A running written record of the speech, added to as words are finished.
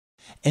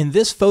In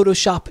this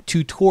Photoshop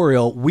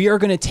tutorial, we are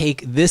going to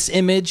take this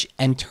image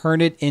and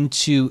turn it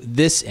into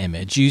this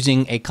image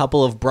using a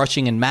couple of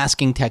brushing and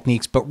masking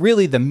techniques. But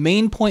really the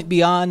main point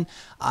behind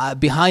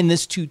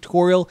this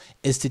tutorial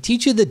is to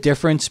teach you the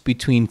difference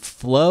between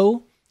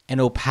flow and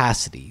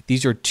opacity.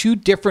 These are two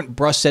different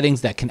brush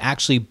settings that can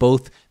actually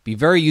both be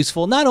very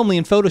useful, not only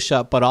in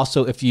Photoshop, but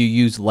also if you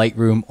use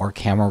Lightroom or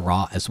Camera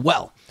Raw as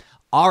well.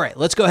 All right,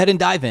 let's go ahead and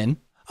dive in.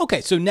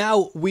 Okay, so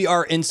now we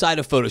are inside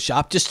of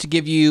Photoshop. Just to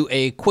give you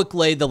a quick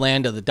lay of the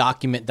land of the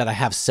document that I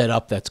have set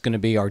up that's going to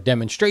be our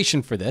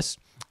demonstration for this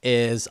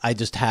is I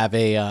just have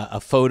a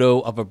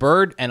photo of a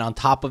bird, and on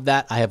top of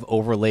that, I have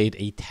overlaid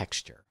a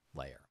texture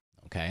layer.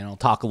 Okay, and I'll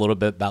talk a little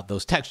bit about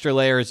those texture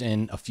layers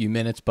in a few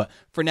minutes, but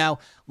for now,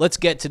 let's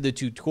get to the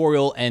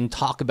tutorial and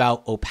talk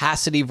about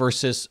opacity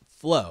versus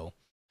flow.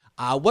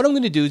 What I'm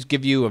going to do is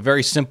give you a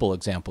very simple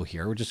example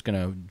here. We're just going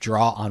to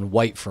draw on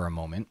white for a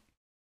moment.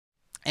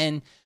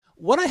 And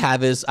what I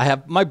have is I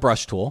have my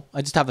brush tool.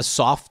 I just have a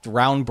soft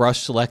round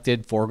brush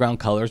selected, foreground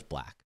color is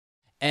black.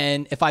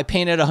 And if I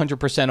paint at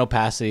 100%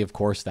 opacity, of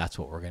course, that's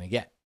what we're going to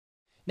get.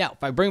 Now,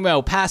 if I bring my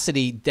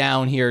opacity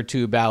down here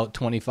to about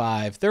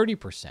 25,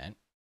 30%,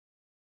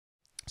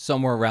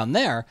 somewhere around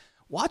there,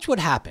 watch what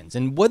happens.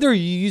 And whether you're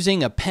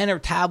using a pen or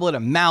tablet,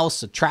 a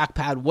mouse, a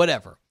trackpad,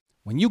 whatever,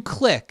 when you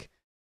click,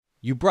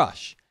 you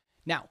brush.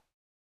 Now,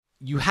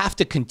 you have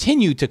to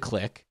continue to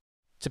click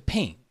to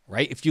paint,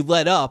 right? If you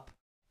let up,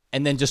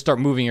 and then just start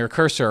moving your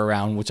cursor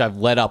around, which I've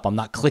let up, I'm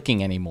not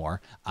clicking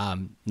anymore,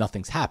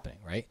 nothing's happening,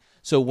 right?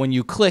 So when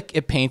you click,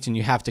 it paints, and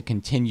you have to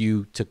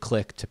continue to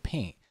click to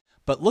paint.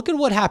 But look at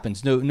what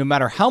happens. No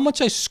matter how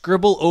much I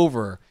scribble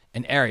over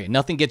an area,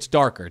 nothing gets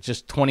darker. It's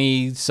just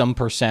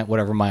 20-some%,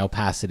 whatever my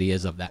opacity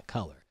is of that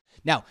color.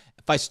 Now,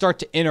 if I start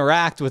to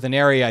interact with an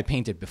area I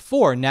painted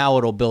before, now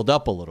it'll build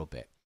up a little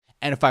bit.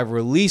 And if I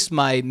release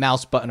my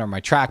mouse button or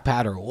my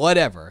trackpad or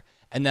whatever,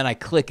 and then I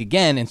click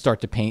again and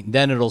start to paint,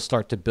 then it'll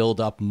start to build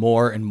up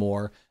more and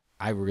more.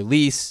 I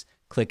release,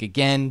 click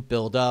again,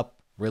 build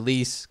up,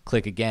 release,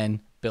 click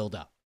again, build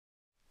up.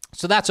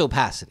 So that's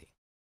opacity.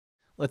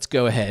 Let's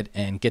go ahead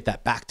and get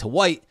that back to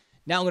white.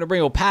 Now I'm going to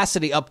bring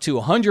opacity up to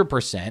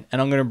 100%,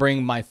 and I'm going to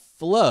bring my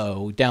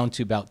flow down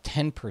to about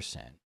 10%.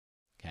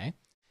 Okay.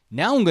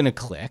 Now I'm going to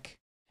click,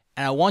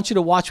 and I want you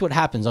to watch what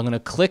happens. I'm going to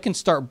click and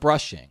start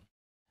brushing.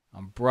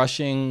 I'm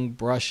brushing,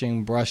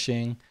 brushing,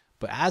 brushing.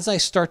 But as I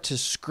start to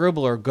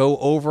scribble or go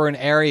over an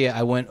area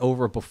I went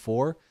over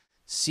before,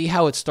 see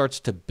how it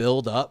starts to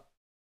build up?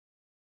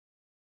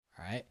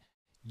 All right.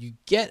 You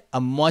get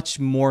a much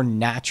more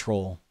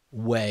natural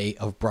way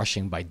of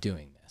brushing by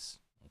doing this.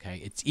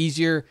 Okay. It's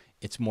easier.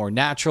 It's more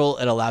natural.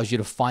 It allows you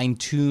to fine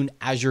tune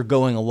as you're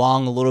going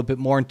along a little bit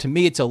more. And to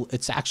me,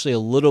 it's actually a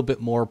little bit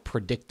more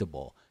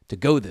predictable to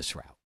go this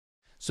route.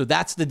 So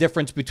that's the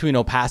difference between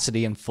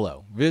opacity and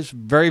flow. It's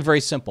very, very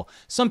simple.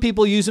 Some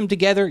people use them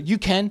together. You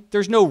can.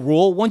 There's no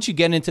rule. Once you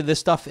get into this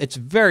stuff, it's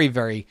very,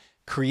 very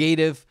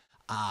creative.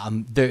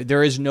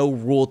 There is no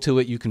rule to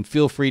it. You can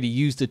feel free to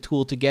use the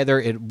tool together.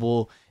 It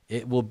will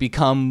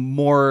become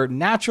more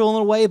natural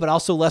in a way, but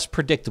also less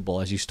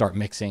predictable as you start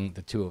mixing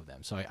the two of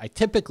them. So I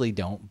typically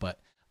don't, but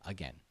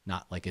again,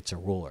 not like it's a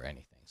rule or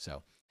anything.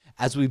 So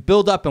as we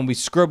build up and we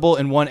scribble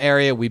in one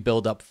area, we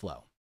build up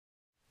flow.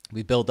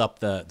 We build up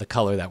the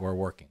color that we're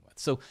working with.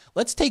 So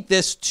let's take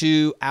this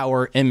to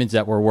our image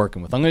that we're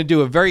working with. I'm going to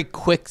do a very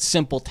quick,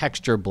 simple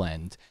texture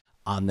blend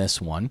on this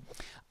one.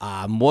 What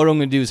I'm going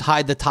to do is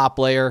hide the top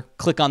layer,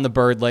 click on the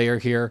bird layer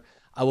here.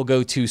 I will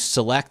go to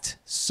Select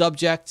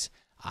Subject.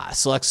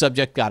 Select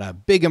Subject got a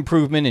big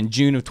improvement in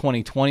June of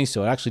 2020,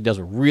 so it actually does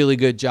a really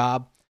good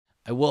job.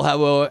 I will,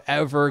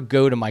 however,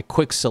 go to my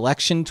Quick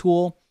Selection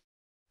tool.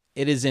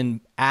 It is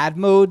in add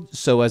mode,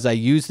 so as I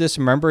use this,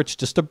 remember it's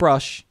just a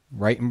brush.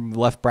 Right and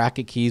left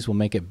bracket keys will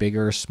make it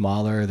bigger or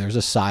smaller. There's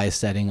a size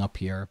setting up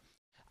here.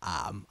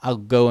 I'll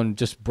go and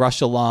just brush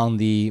along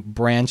the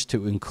branch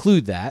to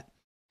include that.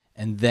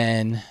 And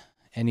then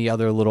any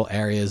other little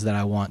areas that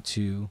I want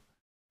to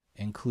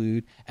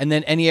include. And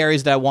then any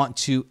areas that I want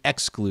to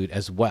exclude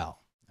as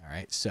well. All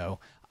right, so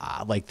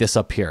like this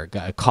up here.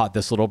 I caught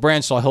this little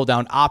branch, so I hold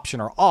down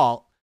Option or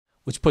Alt,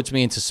 which puts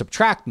me into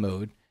subtract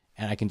mode,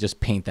 and I can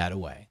just paint that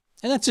away.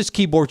 And that's just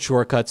keyboard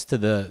shortcuts to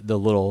the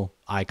little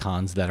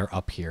icons that are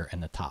up here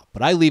in the top.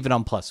 But I leave it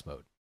on plus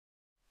mode.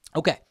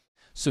 Okay,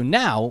 so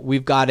now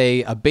we've got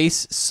a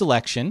base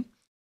selection.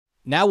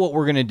 Now what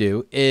we're going to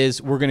do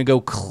is we're going to go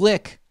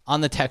click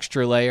on the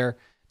texture layer,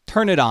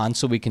 turn it on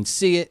so we can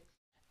see it,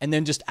 and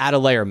then just add a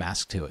layer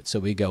mask to it. So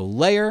we go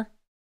Layer,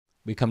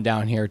 we come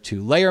down here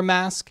to Layer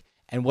Mask,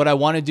 and what I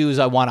want to do is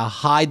I want to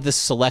hide the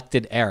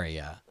selected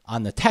area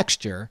on the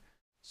texture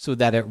so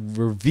that it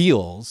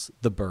reveals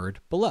the bird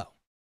below.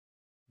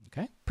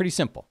 Okay, pretty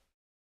simple.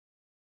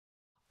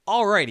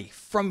 Alrighty,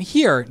 from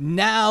here,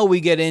 now we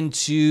get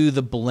into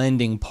the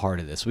blending part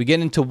of this. We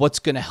get into what's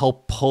going to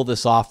help pull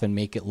this off and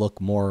make it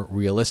look more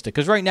realistic.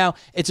 Because right now,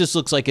 it just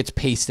looks like it's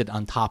pasted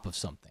on top of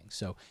something.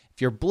 So if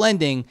you're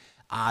blending,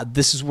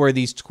 this is where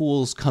these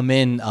tools come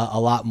in a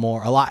lot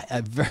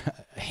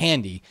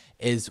handy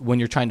is when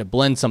you're trying to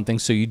blend something,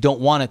 so you don't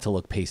want it to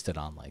look pasted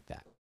on like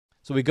that.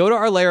 So we go to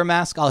our layer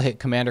mask. I'll hit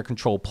Command or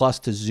Control plus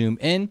to zoom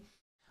in. I'm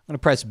going to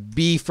press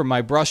B for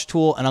my brush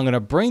tool, and I'm going to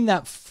bring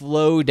that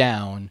flow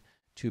down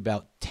to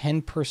about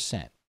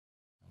 10%.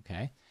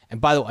 Okay. And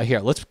by the way, here,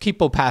 let's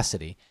keep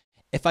opacity.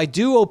 If I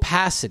do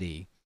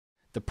opacity,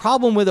 the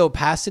problem with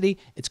opacity,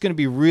 it's going to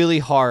be really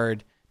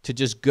hard to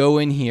just go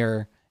in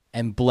here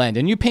and blend.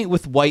 And you paint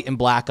with white and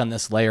black on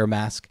this layer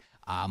mask.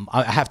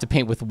 I have to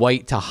paint with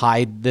white to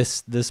hide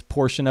this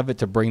portion of it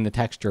to bring the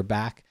texture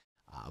back.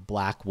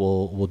 Black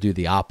will do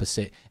the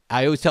opposite.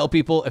 I always tell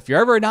people, if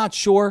you're ever not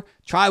sure,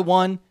 try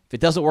one. If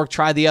it doesn't work,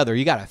 try the other.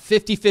 You got a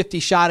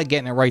 50-50 shot at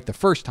getting it right the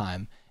first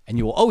time, and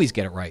you will always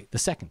get it right the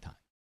second time.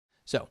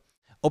 So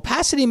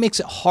opacity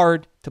makes it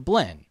hard to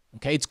blend.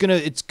 Okay, it's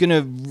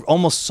gonna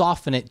almost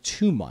soften it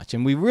too much,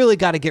 and we really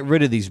got to get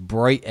rid of these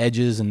bright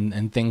edges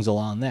and things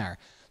along there.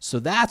 So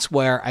that's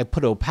where I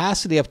put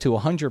opacity up to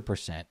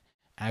 100%, and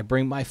I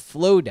bring my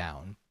flow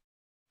down,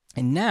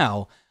 and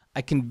now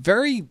I can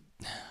very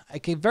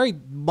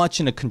much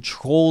in a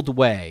controlled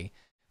way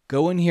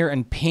go in here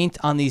and paint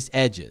on these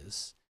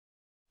edges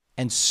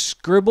and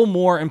scribble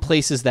more in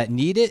places that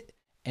need it,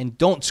 and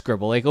don't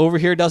scribble. Like over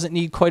here doesn't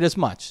need quite as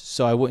much,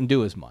 so I wouldn't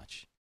do as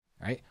much.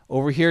 Right?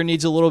 Over here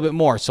needs a little bit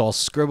more, so I'll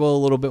scribble a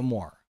little bit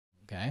more.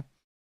 Okay?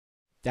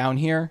 Down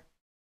here,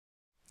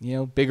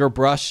 bigger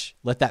brush.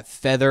 Let that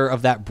feather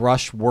of that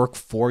brush work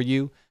for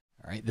you.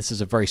 All right? This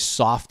is a very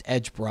soft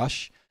edge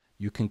brush.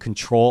 You can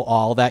control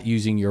all that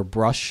using your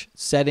brush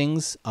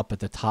settings up at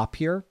the top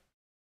here.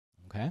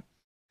 Okay?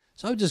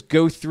 So I'll just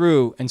go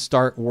through and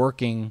start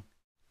working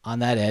on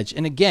that edge.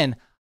 And again,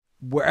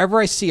 wherever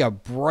I see a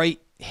bright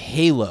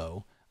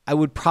halo, I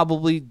would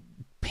probably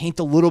paint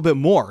a little bit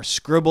more,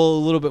 scribble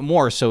a little bit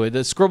more. So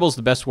the scribble is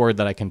the best word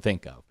that I can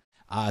think of,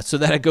 so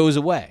that it goes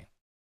away.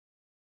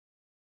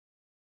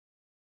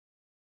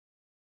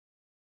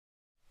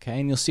 Okay,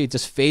 and you'll see it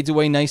just fades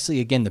away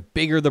nicely. Again, the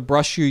bigger the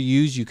brush you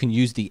use, you can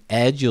use the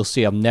edge. You'll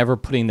see I'm never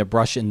putting the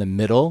brush in the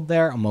middle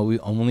there. I'm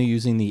only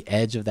using the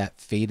edge of that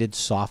faded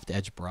soft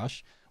edge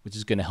brush, which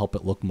is going to help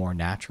it look more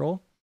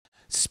natural.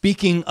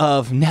 Speaking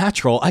of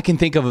natural, I can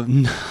think of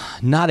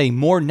not a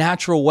more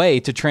natural way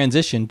to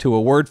transition to a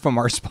word from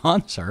our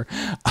sponsor.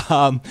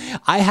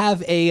 I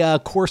have a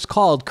course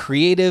called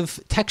Creative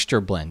Texture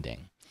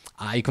Blending.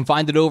 You can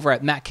find it over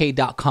at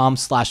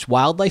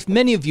mattkay.com/wildlife.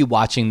 Many of you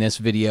watching this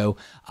video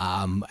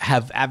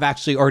have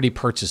actually already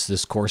purchased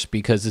this course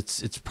because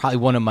it's probably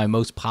one of my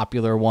most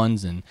popular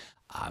ones, and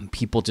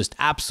people just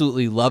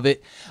absolutely love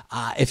it.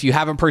 If you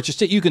haven't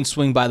purchased it, you can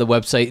swing by the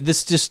website.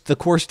 The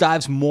course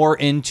dives more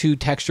into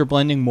texture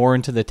blending, more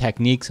into the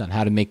techniques on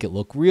how to make it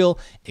look real.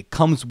 It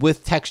comes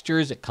with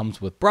textures. It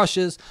comes with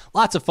brushes.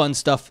 Lots of fun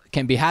stuff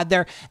can be had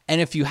there. And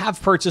if you have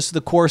purchased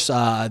the course,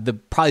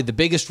 probably the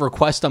biggest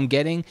request I'm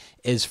getting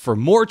is for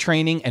more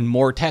training and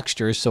more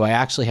textures. So I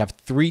actually have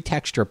 3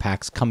 texture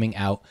packs coming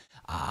out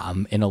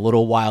in a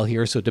little while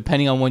here. So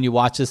depending on when you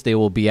watch this, they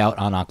will be out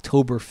on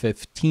October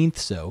 15th.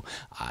 So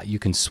you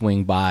can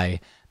swing by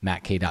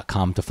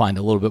mattkay.com to find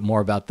a little bit more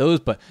about those.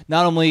 But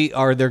not only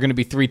are there going to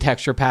be 3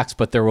 texture packs,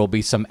 but there will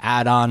be some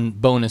add-on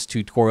bonus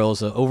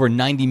tutorials, over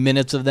 90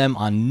 minutes of them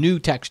on new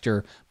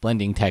texture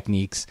blending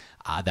techniques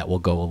that will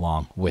go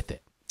along with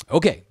it.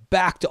 Okay,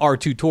 back to our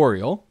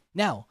tutorial.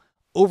 Now,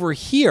 over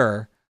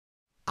here,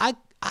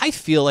 I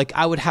feel like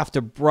I would have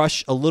to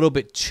brush a little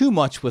bit too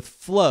much with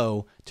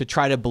flow to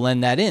try to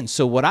blend that in.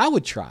 So what I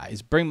would try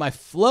is bring my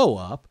flow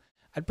up.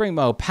 I'd bring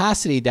my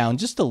opacity down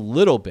just a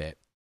little bit.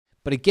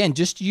 But again,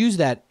 just use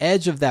that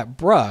edge of that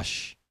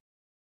brush.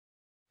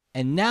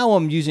 And now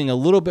I'm using a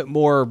little bit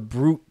more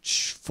brute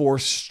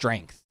force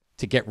strength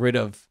to get rid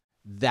of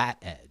that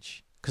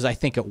edge because I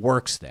think it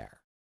works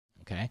there.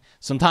 Okay.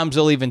 Sometimes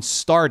I'll even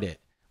start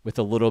it with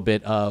a little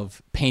bit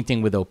of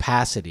painting with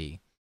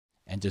opacity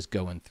and just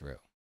going through.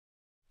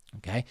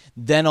 Okay,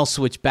 then I'll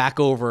switch back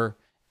over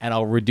and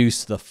I'll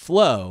reduce the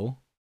flow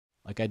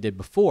like I did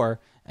before.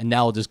 And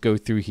now I'll just go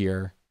through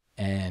here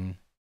and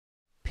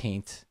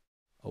paint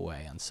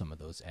away on some of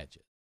those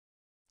edges.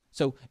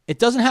 So it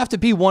doesn't have to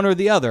be one or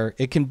the other.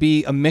 It can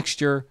be a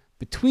mixture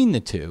between the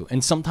two.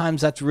 And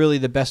sometimes that's really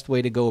the best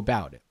way to go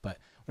about it. But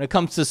when it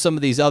comes to some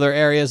of these other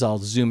areas, I'll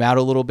zoom out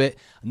a little bit.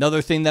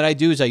 Another thing that I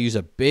do is I use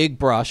a big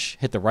brush,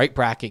 hit the right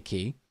bracket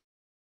key,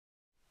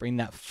 bring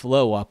that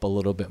flow up a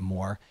little bit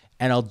more.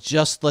 And I'll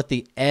just let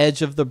the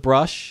edge of the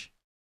brush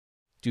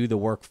do the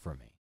work for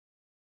me.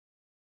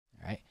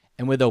 All right.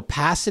 And with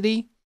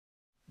opacity,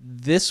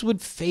 this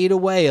would fade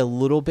away a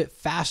little bit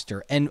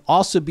faster and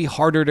also be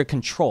harder to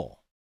control.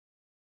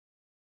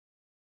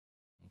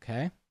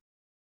 Okay.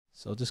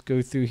 So I'll just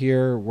go through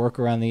here, work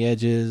around the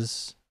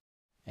edges.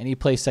 Any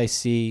place I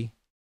see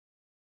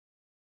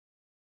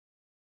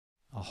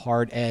a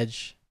hard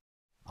edge,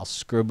 I'll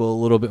scribble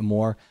a little bit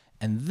more.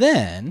 And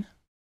then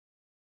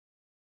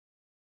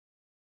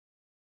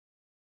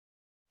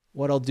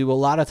what I'll do a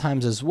lot of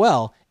times as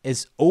well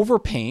is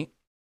overpaint,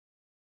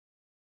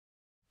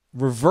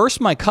 reverse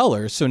my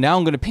colors. So now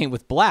I'm going to paint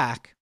with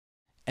black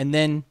and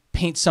then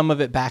paint some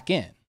of it back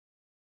in.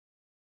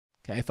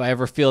 Okay, if I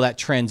ever feel that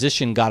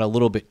transition got a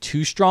little bit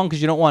too strong,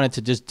 because you don't want it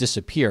to just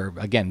disappear.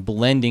 Again,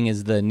 blending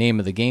is the name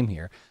of the game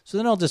here. So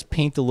then I'll just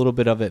paint a little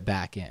bit of it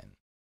back in.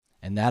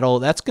 And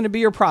that's going to be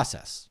your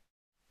process.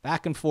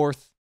 Back and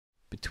forth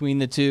between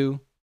the two.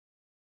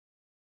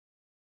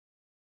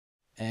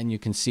 And you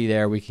can see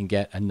there we can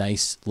get a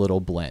nice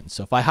little blend.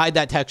 So if I hide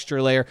that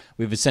texture layer,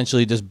 we've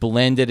essentially just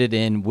blended it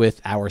in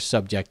with our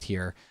subject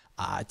here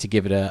to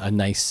give it a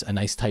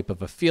nice type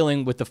of a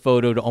feeling with the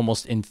photo, to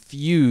almost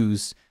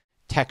infuse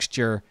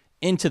texture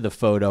into the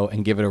photo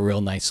and give it a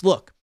real nice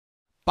look.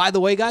 By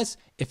the way, guys,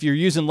 if you're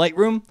using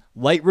Lightroom,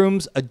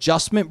 Lightroom's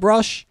adjustment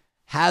brush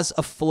has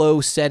a flow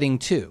setting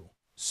too.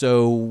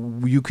 So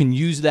you can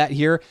use that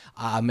here,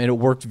 and it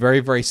worked very,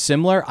 very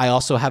similar. I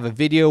also have a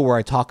video where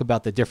I talk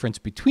about the difference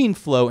between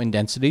flow and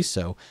density,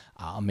 so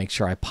I'll make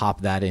sure I pop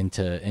that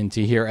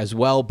into here as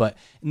well. But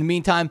in the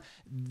meantime,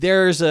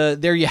 there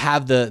you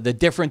have the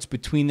difference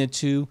between the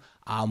two.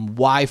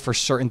 Why for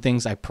certain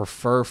things I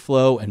prefer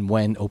flow and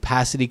when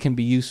opacity can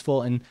be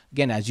useful. And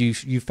again, as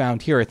you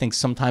found here, I think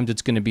sometimes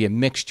it's going to be a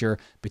mixture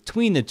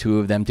between the two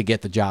of them to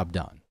get the job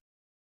done.